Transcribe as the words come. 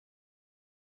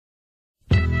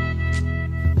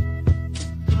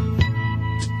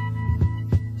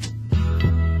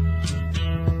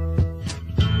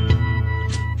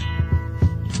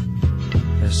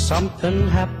something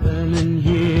happening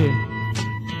here,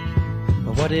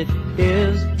 but what it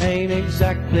is ain't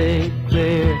exactly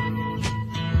clear.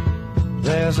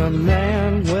 There's a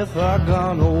man with a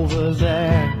gun over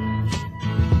there,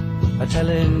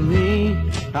 telling me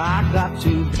I got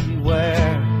to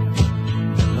beware.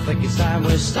 I think it's time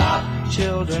we stop.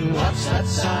 Children, what's that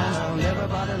sound?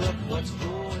 Everybody look what's going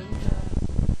on.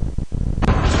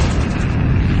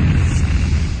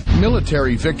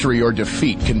 Military victory or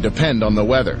defeat can depend on the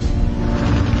weather.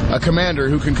 A commander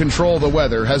who can control the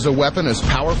weather has a weapon as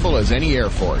powerful as any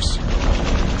Air Force.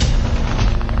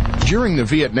 During the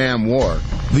Vietnam War,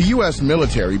 the U.S.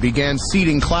 military began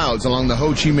seeding clouds along the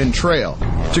Ho Chi Minh Trail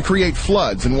to create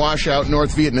floods and wash out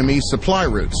North Vietnamese supply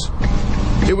routes.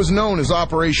 It was known as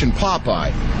Operation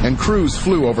Popeye, and crews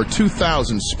flew over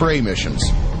 2,000 spray missions.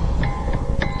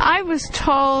 I was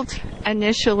told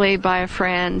initially by a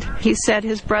friend, he said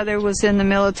his brother was in the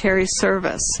military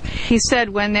service. He said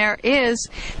when there is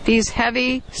these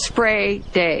heavy spray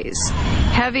days,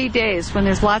 when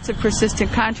there's lots of persistent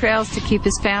contrails to keep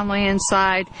his family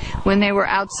inside, when they were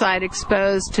outside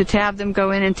exposed, to have them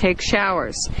go in and take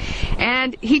showers.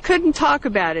 And he couldn't talk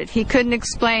about it. He couldn't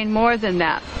explain more than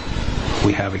that.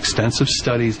 We have extensive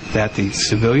studies that the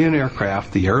civilian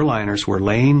aircraft, the airliners, were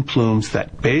laying plumes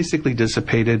that basically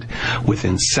dissipated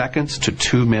within seconds to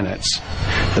 2 minutes.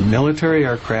 The military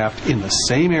aircraft in the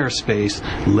same airspace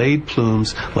laid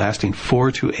plumes lasting 4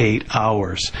 to 8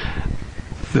 hours.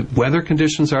 The weather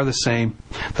conditions are the same.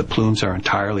 The plumes are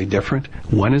entirely different.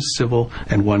 One is civil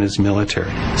and one is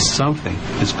military. Something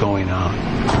is going on.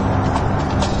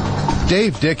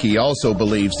 Dave Dickey also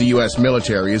believes the U.S.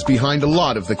 military is behind a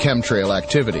lot of the chemtrail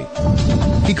activity.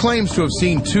 He claims to have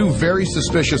seen 2 very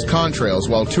suspicious contrails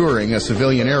while touring a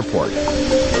civilian airport.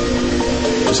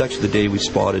 It was actually the day we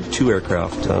spotted 2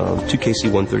 aircraft, 2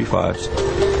 KC-135s,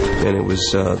 and it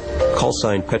was call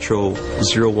sign Petro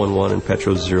 011 and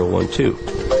Petro 012.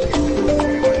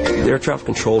 The air traffic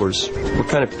controllers were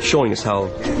kind of showing us how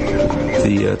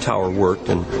the tower worked,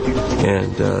 and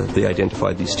they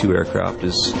identified these 2 aircraft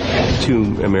as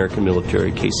 2 American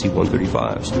military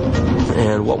KC-135s.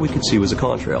 And what we could see was a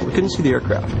contrail. We couldn't see the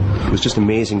aircraft. It was just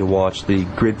amazing to watch the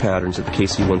grid patterns that the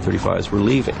KC-135s were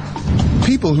leaving.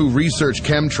 People who research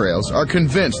chemtrails are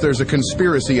convinced there's a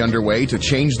conspiracy underway to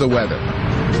change the weather.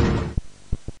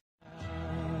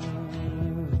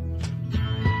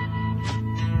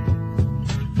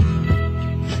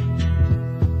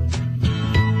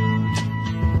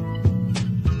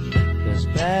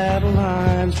 Battle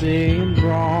lines being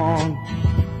drawn,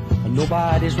 and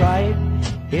nobody's right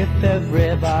if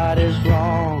everybody's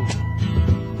wrong.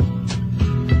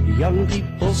 Young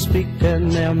people speaking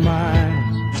their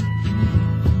minds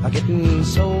are getting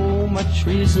so much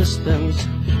resistance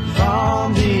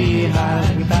from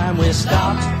behind. Every time we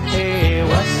stop, hey,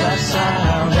 what's that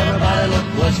sound? Everybody look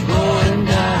what's going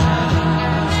down.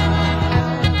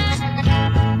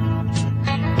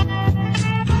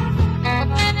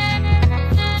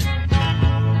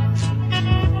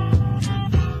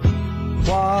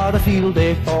 What a field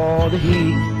day for the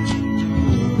heat.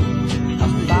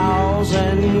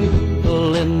 1,000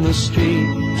 people in the street,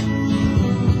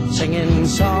 singing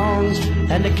songs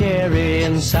and a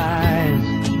carrying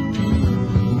signs.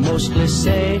 Mostly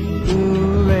say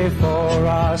hooray for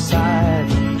our side.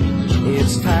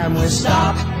 It's time we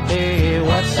stop. Hey,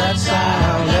 what's that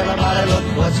sound? Everybody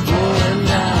look what's going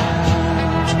down.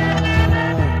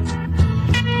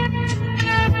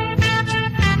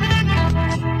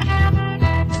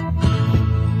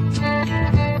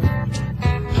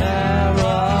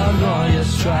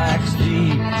 Strikes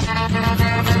deep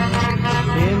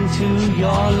into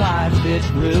your life, it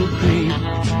will creep.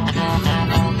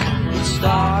 It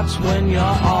starts when you're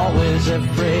always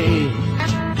afraid.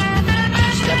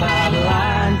 Step out of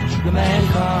line, the man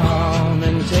come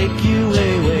and take you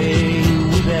away.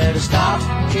 We better stop.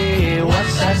 Hey,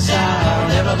 what's that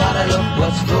sound? Everybody look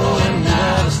what's going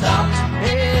down. Stop.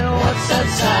 Hey, what's that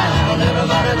sound?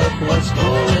 Everybody look what's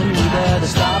going